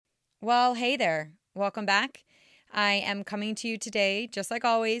Well, hey there. Welcome back. I am coming to you today, just like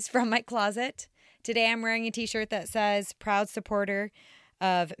always, from my closet. Today I'm wearing a t-shirt that says proud supporter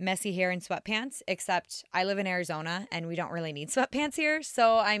of messy hair and sweatpants, except I live in Arizona and we don't really need sweatpants here,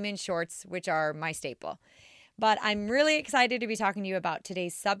 so I'm in shorts, which are my staple. But I'm really excited to be talking to you about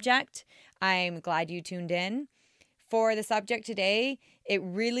today's subject. I'm glad you tuned in. For the subject today, it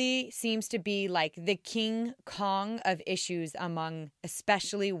really seems to be like the King Kong of issues among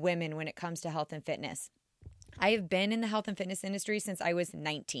especially women when it comes to health and fitness. I have been in the health and fitness industry since I was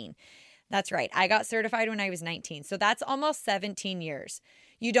 19. That's right. I got certified when I was 19. So that's almost 17 years.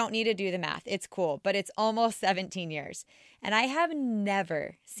 You don't need to do the math. It's cool, but it's almost 17 years. And I have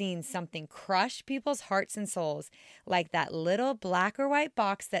never seen something crush people's hearts and souls like that little black or white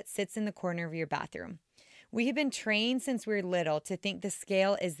box that sits in the corner of your bathroom. We have been trained since we were little to think the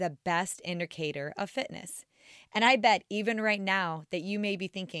scale is the best indicator of fitness. And I bet even right now that you may be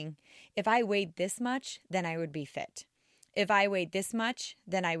thinking, if I weighed this much, then I would be fit. If I weighed this much,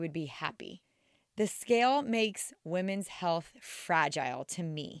 then I would be happy. The scale makes women's health fragile to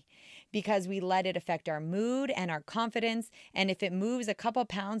me because we let it affect our mood and our confidence. And if it moves a couple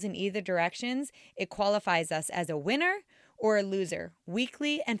pounds in either directions, it qualifies us as a winner or a loser,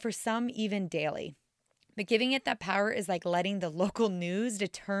 weekly and for some even daily. But giving it that power is like letting the local news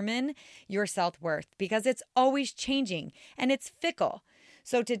determine your self-worth because it's always changing and it's fickle.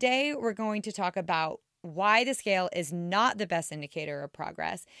 So today we're going to talk about why the scale is not the best indicator of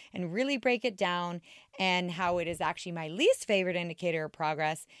progress and really break it down and how it is actually my least favorite indicator of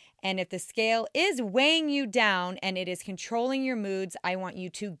progress. And if the scale is weighing you down and it is controlling your moods, I want you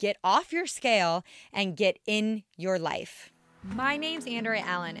to get off your scale and get in your life. My name's Andrea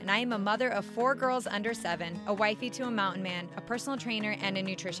Allen, and I am a mother of 4 girls under 7, a wifey to a mountain man, a personal trainer, and a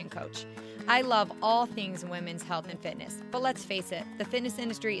nutrition coach. I love all things women's health and fitness, but let's face it, the fitness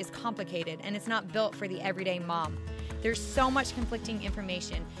industry is complicated and it's not built for the everyday mom. There's so much conflicting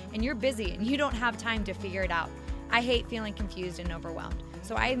information, and you're busy and you don't have time to figure it out. I hate feeling confused and overwhelmed,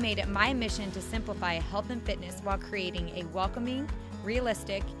 so I have made it my mission to simplify health and fitness while creating a welcoming,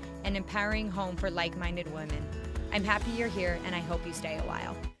 realistic, and empowering home for like-minded women. I'm happy you're here, and I hope you stay a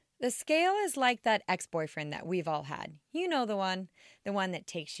while. The scale is like that ex-boyfriend that we've all had. You know the one that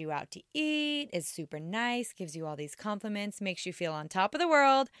takes you out to eat, is super nice, gives you all these compliments, makes you feel on top of the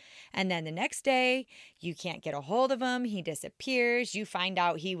world, and then the next day, you can't get a hold of him, he disappears, you find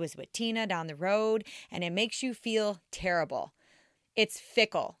out he was with Tina down the road, and it makes you feel terrible. It's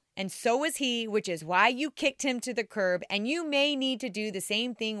fickle. And so is he, which is why you kicked him to the curb. And you may need to do the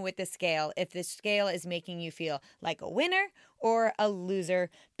same thing with the scale if the scale is making you feel like a winner or a loser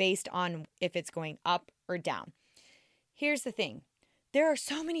based on if it's going up or down. Here's the thing. There are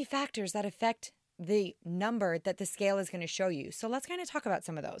so many factors that affect the number that the scale is going to show you. So let's kind of talk about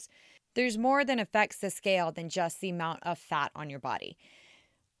some of those. There's more than affects the scale than just the amount of fat on your body.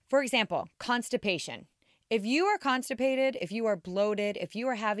 For example, constipation. If you are constipated, if you are bloated, if you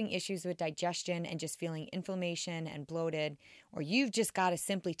are having issues with digestion and just feeling inflammation and bloated, or you've just got to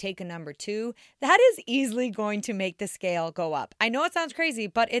simply take a number 2, that is easily going to make the scale go up. I know it sounds crazy,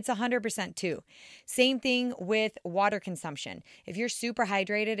 but it's 100% too. Same thing with water consumption. If you're super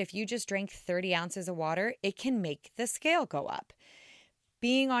hydrated, if you just drank 30 ounces of water, it can make the scale go up.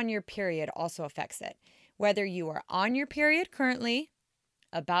 Being on your period also affects it. Whether you are on your period currently,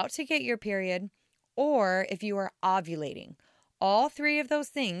 about to get your period, or if you are ovulating. All 3 of those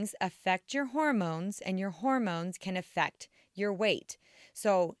things affect your hormones, and your hormones can affect your weight.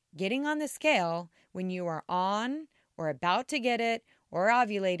 So getting on the scale when you are on or about to get it or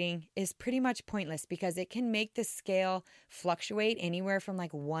ovulating is pretty much pointless because it can make the scale fluctuate anywhere from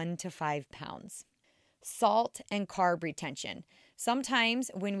like 1 to 5 pounds. Salt and carb retention.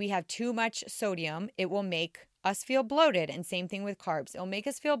 Sometimes when we have too much sodium, it will make us feel bloated, and same thing with carbs. It'll make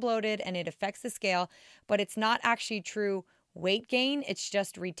us feel bloated and it affects the scale, but it's not actually true weight gain. It's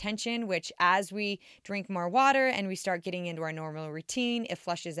just retention, which as we drink more water and we start getting into our normal routine, it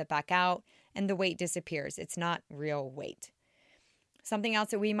flushes it back out and the weight disappears. It's not real weight. Something else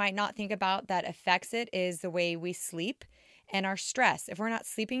that we might not think about that affects it is the way we sleep and our stress. If we're not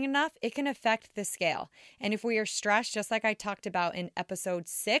sleeping enough, it can affect the scale. And if we are stressed, just like I talked about in episode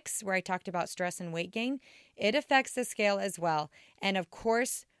 6, where I talked about stress and weight gain, it affects the scale as well. And of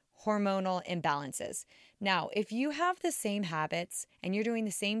course, hormonal imbalances. Now, if you have the same habits and you're doing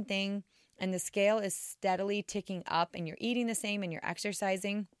the same thing and the scale is steadily ticking up and you're eating the same and you're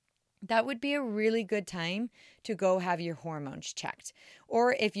exercising, that would be a really good time to go have your hormones checked.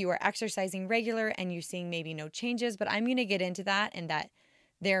 Or if you are exercising regular and you're seeing maybe no changes, but I'm going to get into that and that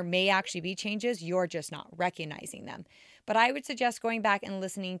there may actually be changes, you're just not recognizing them. But I would suggest going back and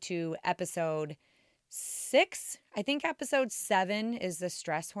listening to episode 6. I think episode 7 is the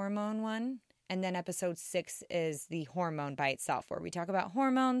stress hormone one. And then episode 6 is the hormone by itself, where we talk about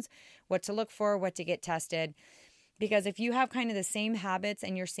hormones, what to look for, what to get tested. Because if you have kind of the same habits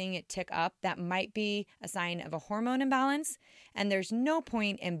and you're seeing it tick up, that might be a sign of a hormone imbalance. And there's no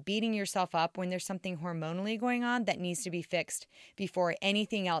point in beating yourself up when there's something hormonally going on that needs to be fixed before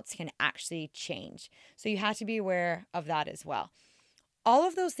anything else can actually change. So you have to be aware of that as well. All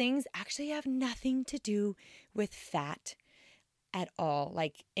of those things actually have nothing to do with fat at all,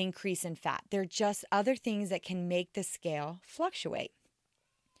 like increase in fat. They're just other things that can make the scale fluctuate.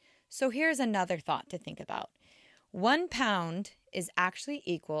 So here's another thought to think about. 1 pound is actually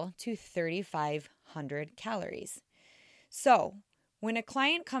equal to 3,500 calories. So when a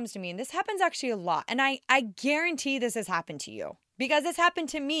client comes to me, and this happens actually a lot, and I guarantee this has happened to you because it's happened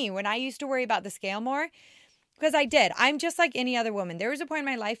to me when I used to worry about the scale more, because I did. I'm just like any other woman. There was a point in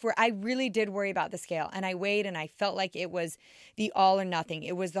my life where I really did worry about the scale, and I weighed and I felt like it was the all or nothing.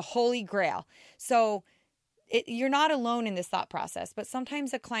 It was the holy grail. So you're not alone in this thought process, but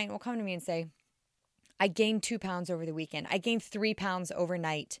sometimes a client will come to me and say, I gained 2 pounds over the weekend. I gained 3 pounds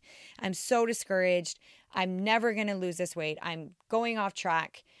overnight. I'm so discouraged. I'm never going to lose this weight. I'm going off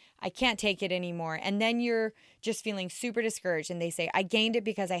track. I can't take it anymore. And then you're just feeling super discouraged. And they say, I gained it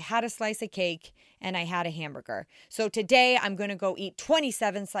because I had a slice of cake and I had a hamburger. So today I'm going to go eat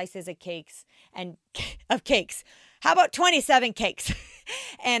 27 slices of cakes. How about 27 cakes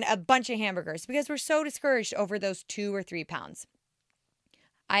and a bunch of hamburgers? Because we're so discouraged over those 2 or 3 pounds.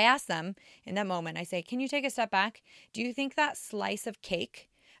 I ask them in that moment, I say, can you take a step back? Do you think that slice of cake,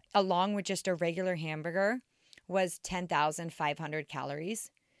 along with just a regular hamburger, was 10,500 calories?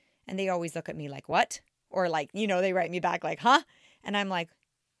 And they always look at me like, what? Or like, they write me back like, huh? And I'm like,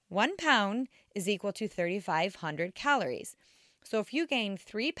 1 pound is equal to 3,500 calories. So if you gain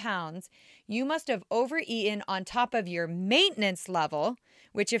 3 pounds, you must have overeaten on top of your maintenance level,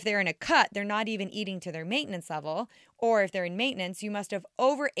 which if they're in a cut, they're not even eating to their maintenance level. Or if they're in maintenance, you must have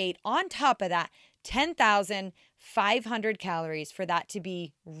overate on top of that 10,500 calories for that to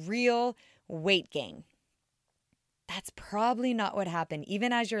be real weight gain. That's probably not what happened.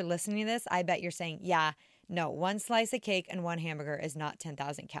 Even as you're listening to this, I bet you're saying, yeah, no, 1 slice of cake and 1 hamburger is not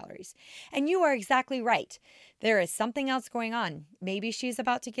 10,000 calories. And you are exactly right. There is something else going on. Maybe she's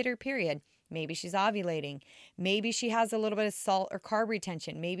about to get her period. Maybe she's ovulating. Maybe she has a little bit of salt or carb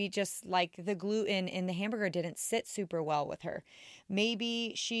retention. Maybe just like the gluten in the hamburger didn't sit super well with her.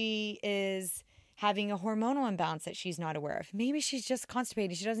 Maybe she is having a hormonal imbalance that she's not aware of. Maybe she's just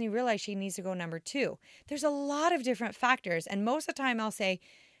constipated. She doesn't even realize she needs to go number 2. There's a lot of different factors. And most of the time I'll say,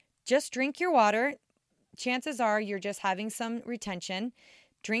 just drink your water. Chances are you're just having some retention.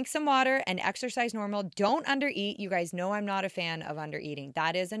 Drink some water and exercise normal. Don't undereat. You guys know I'm not a fan of undereating.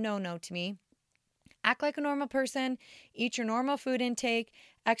 That is a no-no to me. Act like a normal person. Eat your normal food intake.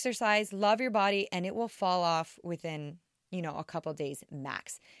 Exercise. Love your body. And it will fall off within, a couple days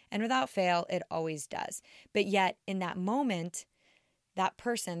max. And without fail, it always does. But yet in that moment, that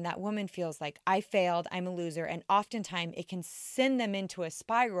person, that woman feels like, I failed, I'm a loser. And oftentimes it can send them into a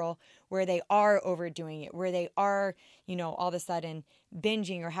spiral where they are overdoing it, where they are, all of a sudden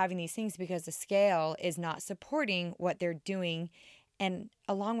binging or having these things because the scale is not supporting what they're doing. And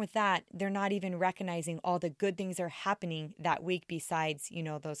along with that, they're not even recognizing all the good things that are happening that week besides,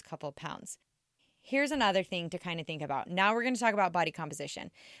 those couple pounds. Here's another thing to kind of think about. Now we're going to talk about body composition.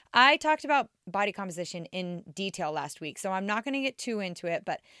 I talked about body composition in detail last week, so I'm not going to get too into it,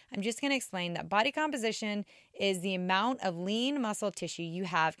 but I'm just going to explain that body composition is the amount of lean muscle tissue you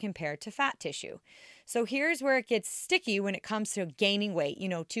have compared to fat tissue. So here's where it gets sticky when it comes to gaining weight,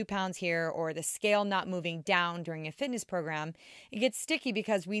 2 pounds here or the scale not moving down during a fitness program. It gets sticky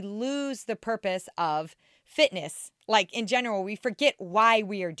because we lose the purpose of fitness. Like in general, we forget why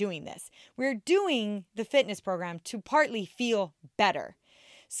we are doing this. We're doing the fitness program to partly feel better.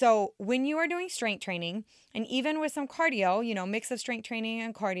 So when you are doing strength training, and even with some cardio, mix of strength training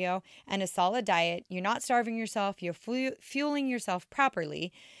and cardio and a solid diet, you're not starving yourself, you're fueling yourself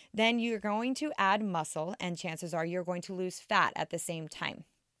properly, then you're going to add muscle and chances are you're going to lose fat at the same time.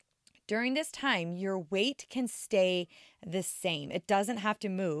 During this time, your weight can stay the same. It doesn't have to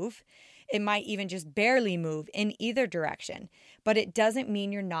move. It might even just barely move in either direction, but it doesn't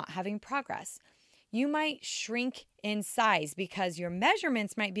mean you're not having progress. You might shrink in size because your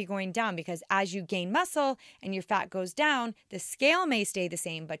measurements might be going down because as you gain muscle and your fat goes down, the scale may stay the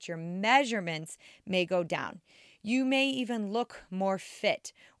same, but your measurements may go down. You may even look more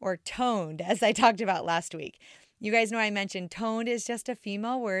fit or toned, as I talked about last week. You guys know I mentioned toned is just a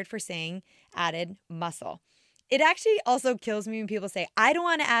female word for saying added muscle. It actually also kills me when people say, I don't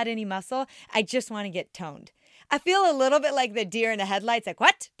want to add any muscle. I just want to get toned. I feel a little bit like the deer in the headlights. Like,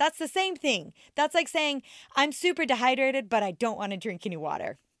 what? That's the same thing. That's like saying, I'm super dehydrated, but I don't want to drink any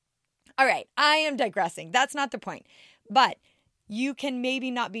water. All right, I am digressing. That's not the point. But you can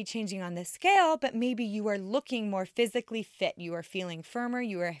maybe not be changing on the scale, but maybe you are looking more physically fit. You are feeling firmer.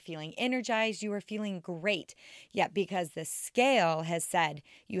 You are feeling energized. You are feeling great. Yet because the scale has said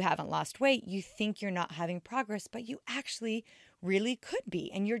you haven't lost weight, you think you're not having progress, but you actually really could be.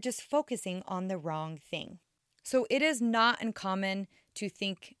 And you're just focusing on the wrong thing. So it is not uncommon to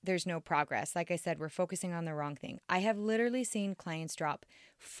think there's no progress. Like I said, we're focusing on the wrong thing. I have literally seen clients drop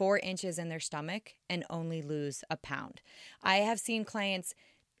 4 inches in their stomach and only lose a pound. I have seen clients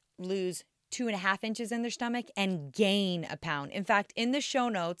lose 2.5 inches in their stomach and gain a pound. In fact, in the show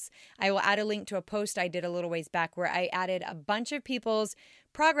notes, I will add a link to a post I did a little ways back where I added a bunch of people's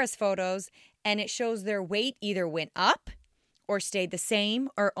progress photos, and it shows their weight either went up or stayed the same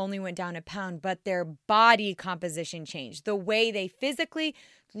or only went down a pound, but their body composition changed. The way they physically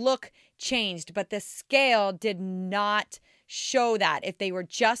look changed, but the scale did not show that if they were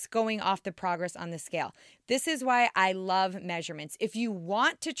just going off the progress on the scale. This is why I love measurements. If you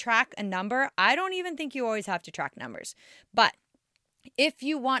want to track a number, I don't even think you always have to track numbers. But if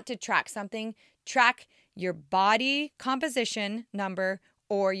you want to track something, track your body composition number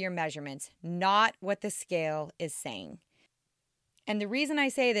or your measurements, not what the scale is saying. And the reason I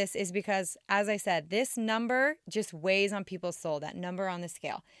say this is because, as I said, this number just weighs on people's soul, that number on the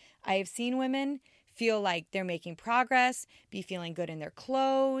scale. I have seen women feel like they're making progress, be feeling good in their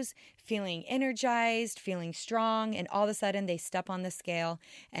clothes, feeling energized, feeling strong, and all of a sudden they step on the scale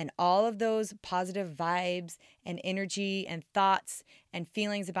and all of those positive vibes and energy and thoughts and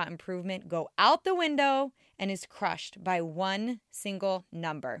feelings about improvement go out the window and is crushed by one single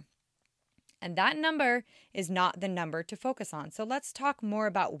number. And that number is not the number to focus on. So let's talk more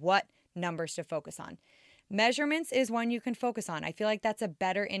about what numbers to focus on. Measurements is one you can focus on. I feel like that's a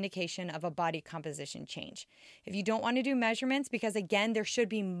better indication of a body composition change. If you don't want to do measurements, because again, there should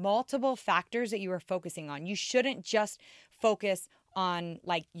be multiple factors that you are focusing on. You shouldn't just focus on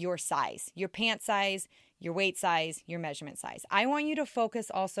like your size, your pant size, your weight size, your measurement size. I want you to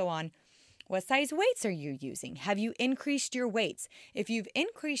focus also on what size weights are you using? Have you increased your weights? If you've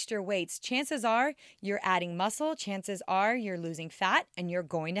increased your weights, chances are you're adding muscle, chances are you're losing fat, and you're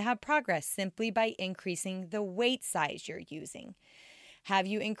going to have progress simply by increasing the weight size you're using. Have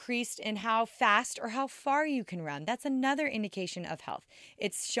you increased in how fast or how far you can run? That's another indication of health.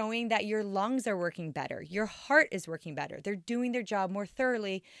 It's showing that your lungs are working better. Your heart is working better. They're doing their job more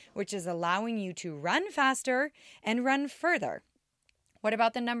thoroughly, which is allowing you to run faster and run further. What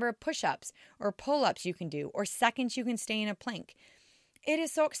about the number of push-ups or pull-ups you can do or seconds you can stay in a plank? It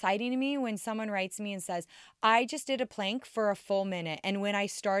is so exciting to me when someone writes me and says, I just did a plank for a full minute. And when I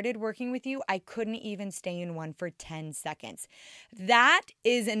started working with you, I couldn't even stay in one for 10 seconds. That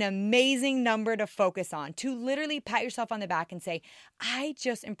is an amazing number to focus on, to literally pat yourself on the back and say, I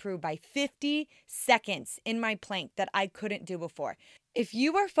just improved by 50 seconds in my plank that I couldn't do before. If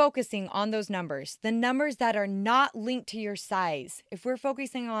you are focusing on those numbers, the numbers that are not linked to your size, if we're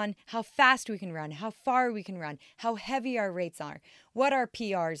focusing on how fast we can run, how far we can run, how heavy our rates are, what our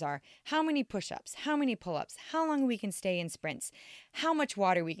PRs are, how many push-ups, how many pull-ups, how long we can stay in sprints, how much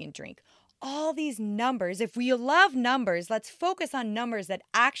water we can drink, all these numbers, if we love numbers, let's focus on numbers that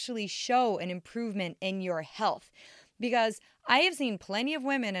actually show an improvement in your health. Because I have seen plenty of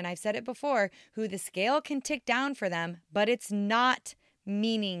women, and I've said it before, who the scale can tick down for them, but it's not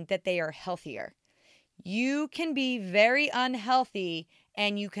meaning that they are healthier. You can be very unhealthy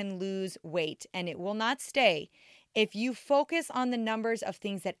and you can lose weight and it will not stay. If you focus on the numbers of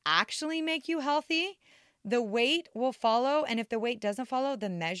things that actually make you healthy, the weight will follow. And if the weight doesn't follow, the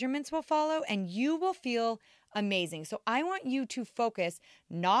measurements will follow and you will feel amazing. So I want you to focus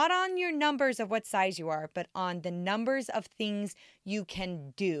not on your numbers of what size you are, but on the numbers of things you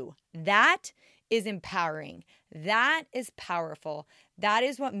can do. That is empowering. That is powerful. That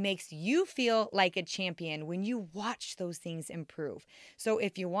is what makes you feel like a champion when you watch those things improve. So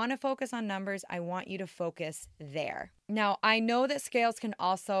if you want to focus on numbers, I want you to focus there. Now, I know that scales can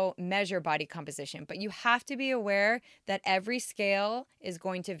also measure body composition, but you have to be aware that every scale is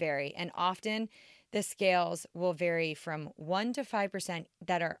going to vary. And often the scales will vary from 1 to 5%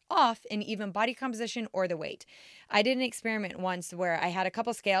 that are off in even body composition or the weight. I did an experiment once where I had a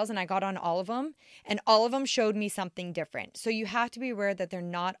couple scales and I got on all of them, and all of them showed me something different. So you have to be aware that they're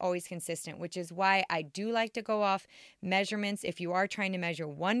not always consistent, which is why I do like to go off measurements if you are trying to measure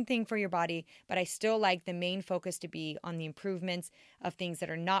one thing for your body, but I still like the main focus to be on the improvements of things that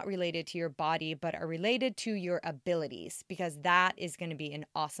are not related to your body, but are related to your abilities, because that is going to be an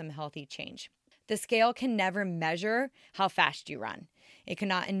awesome, healthy change. The scale can never measure how fast you run. It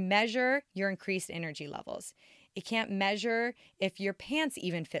cannot measure your increased energy levels. It can't measure if your pants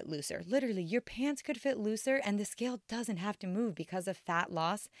even fit looser. Literally, your pants could fit looser and the scale doesn't have to move because of fat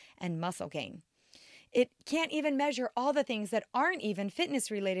loss and muscle gain. It can't even measure all the things that aren't even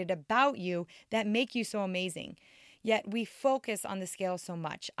fitness related about you that make you so amazing. Yet we focus on the scale so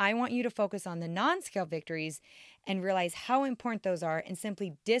much. I want you to focus on the non-scale victories and realize how important those are, and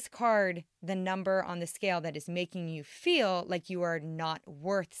simply discard the number on the scale that is making you feel like you are not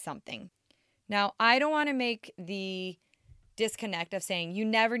worth something. Now, I don't want to make the disconnect of saying you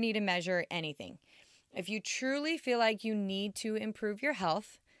never need to measure anything. If you truly feel like you need to improve your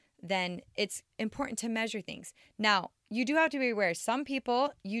health, then it's important to measure things. Now, you do have to be aware, some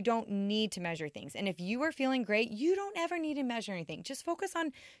people, you don't need to measure things. And if you are feeling great, you don't ever need to measure anything. Just focus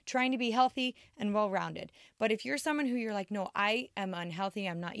on trying to be healthy and well-rounded. But if you're someone who you're like, no, I am unhealthy,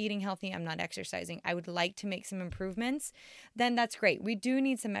 I'm not eating healthy, I'm not exercising, I would like to make some improvements, then that's great. We do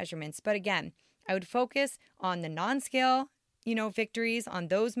need some measurements. But again, I would focus on the non-scale victories, on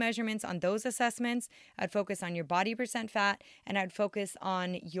those measurements, on those assessments. I'd focus on your body percent fat, and I'd focus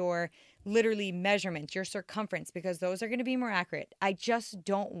on your literally measurements, your circumference, because those are going to be more accurate. I just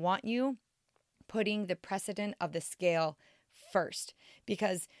don't want you putting the precedent of the scale first,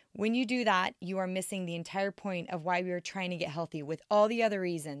 because when you do that, you are missing the entire point of why we are trying to get healthy with all the other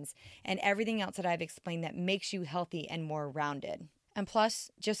reasons and everything else that I've explained that makes you healthy and more rounded. And plus,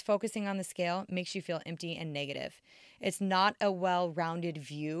 just focusing on the scale makes you feel empty and negative. It's not a well-rounded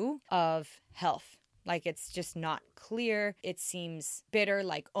view of health. Like, it's just not clear. It seems bitter,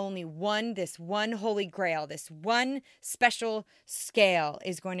 like only this one holy grail, this one special scale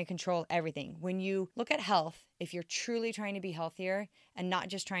is going to control everything. When you look at health, if you're truly trying to be healthier and not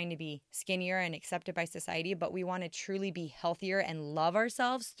just trying to be skinnier and accepted by society, but we want to truly be healthier and love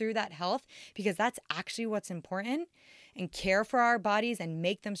ourselves through that health, because that's actually what's important, and care for our bodies and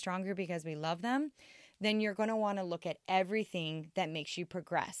make them stronger because we love them, then you're going to want to look at everything that makes you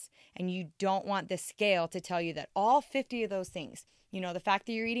progress. And you don't want the scale to tell you that all 50 of those things, the fact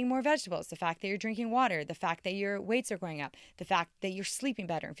that you're eating more vegetables, the fact that you're drinking water, the fact that your weights are going up, the fact that you're sleeping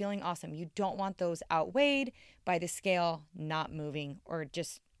better and feeling awesome, you don't want those outweighed by the scale not moving or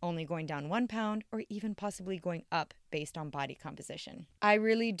just only going down 1 pound or even possibly going up based on body composition. I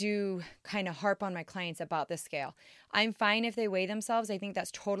really do kind of harp on my clients about the scale. I'm fine if they weigh themselves. I think that's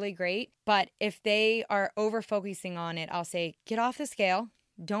totally great. But if they are over focusing on it, I'll say, get off the scale.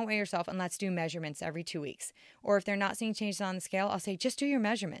 Don't weigh yourself, and let's do measurements every 2 weeks. Or if they're not seeing changes on the scale, I'll say, just do your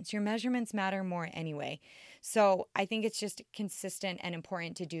measurements. Your measurements matter more anyway. So I think it's just consistent and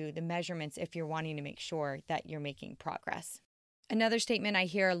important to do the measurements if you're wanting to make sure that you're making progress. Another statement I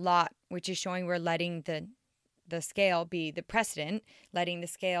hear a lot, which is showing we're letting the scale be the precedent, letting the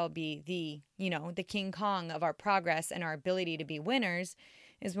scale be the King Kong of our progress and our ability to be winners,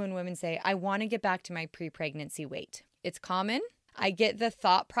 is when women say, I want to get back to my pre-pregnancy weight. It's common. I get the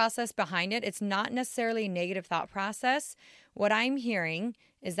thought process behind it. It's not necessarily a negative thought process. What I'm hearing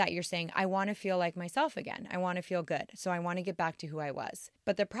is that you're saying, I want to feel like myself again. I want to feel good. So I want to get back to who I was.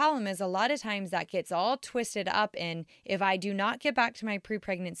 But the problem is a lot of times that gets all twisted up in, if I do not get back to my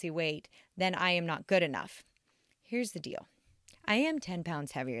pre-pregnancy weight, then I am not good enough. Here's the deal. I am 10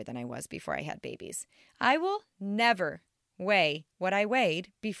 pounds heavier than I was before I had babies. I will never weigh what I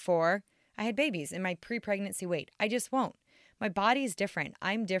weighed before I had babies in my pre-pregnancy weight. I just won't. My body is different.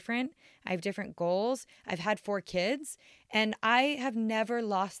 I'm different. I have different goals. I've had 4 kids, and I have never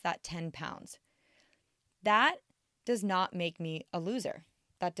lost that 10 pounds. That does not make me a loser.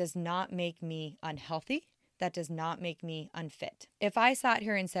 That does not make me unhealthy. That does not make me unfit. If I sat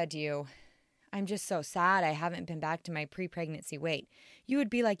here and said to you, I'm just so sad I haven't been back to my pre-pregnancy weight, you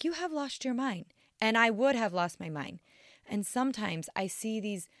would be like, you have lost your mind. And I would have lost my mind. And sometimes I see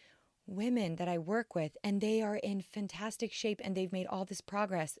these women that I work with, and they are in fantastic shape and they've made all this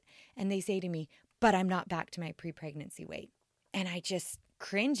progress, and they say to me, but I'm not back to my pre-pregnancy weight. And I just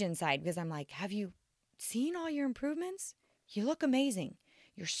cringe inside, because I'm like, have you seen all your improvements? You look amazing.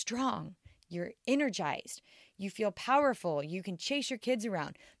 You're strong. You're energized. You feel powerful. You can chase your kids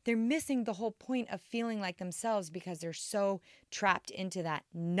around. They're missing the whole point of feeling like themselves because they're so trapped into that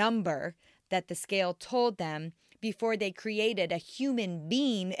number that the scale told them before they created a human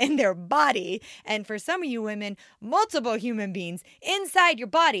being in their body. And for some of you women, multiple human beings inside your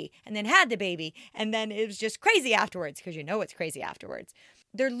body, and then had the baby. And then it was just crazy afterwards, because you know it's crazy afterwards.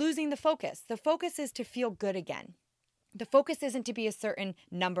 They're losing the focus. The focus is to feel good again. The focus isn't to be a certain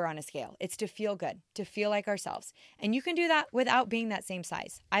number on a scale. It's to feel good, to feel like ourselves. And you can do that without being that same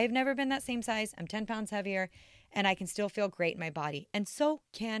size. I have never been that same size. I'm 10 pounds heavier, and I can still feel great in my body. And so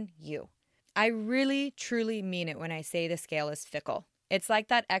can you. I really, truly mean it when I say the scale is fickle. It's like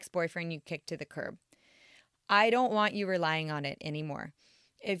that ex-boyfriend you kicked to the curb. I don't want you relying on it anymore.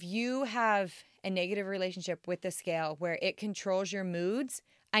 If you have a negative relationship with the scale where it controls your moods,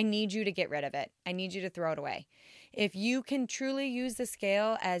 I need you to get rid of it. I need you to throw it away. If you can truly use the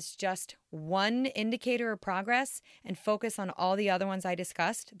scale as just one indicator of progress and focus on all the other ones I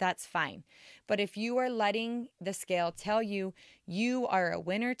discussed, that's fine. But if you are letting the scale tell you you are a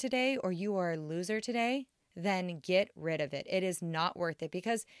winner today or you are a loser today, then get rid of it. It is not worth it,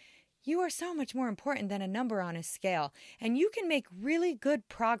 because you are so much more important than a number on a scale. And you can make really good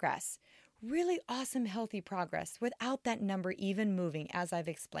progress, really awesome, healthy progress without that number even moving, as I've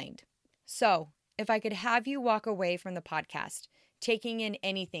explained. So, if I could have you walk away from the podcast, taking in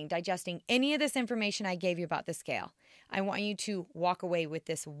anything, digesting any of this information I gave you about the scale, I want you to walk away with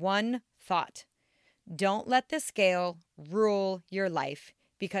this one thought. Don't let the scale rule your life,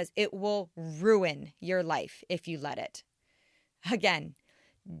 because it will ruin your life if you let it. Again,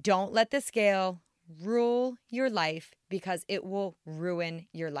 don't let the scale rule your life, because it will ruin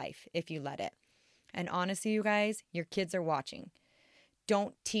your life if you let it. And honestly, you guys, your kids are watching.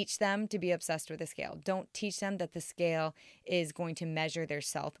 Don't teach them to be obsessed with the scale. Don't teach them that the scale is going to measure their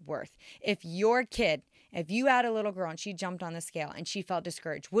self-worth. If your kid, if you had a little girl and she jumped on the scale and she felt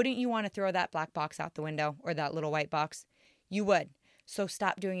discouraged, wouldn't you want to throw that black box out the window, or that little white box? You would. So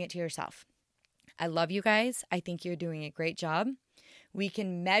stop doing it to yourself. I love you guys. I think you're doing a great job. We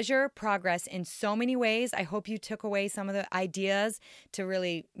can measure progress in so many ways. I hope you took away some of the ideas to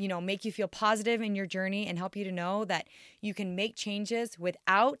really, make you feel positive in your journey and help you to know that you can make changes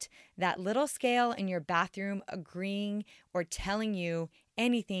without that little scale in your bathroom agreeing or telling you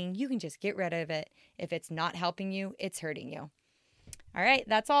anything. You can just get rid of it. If it's not helping you, it's hurting you. All right,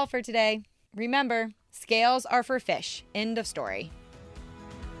 that's all for today. Remember, scales are for fish. End of story.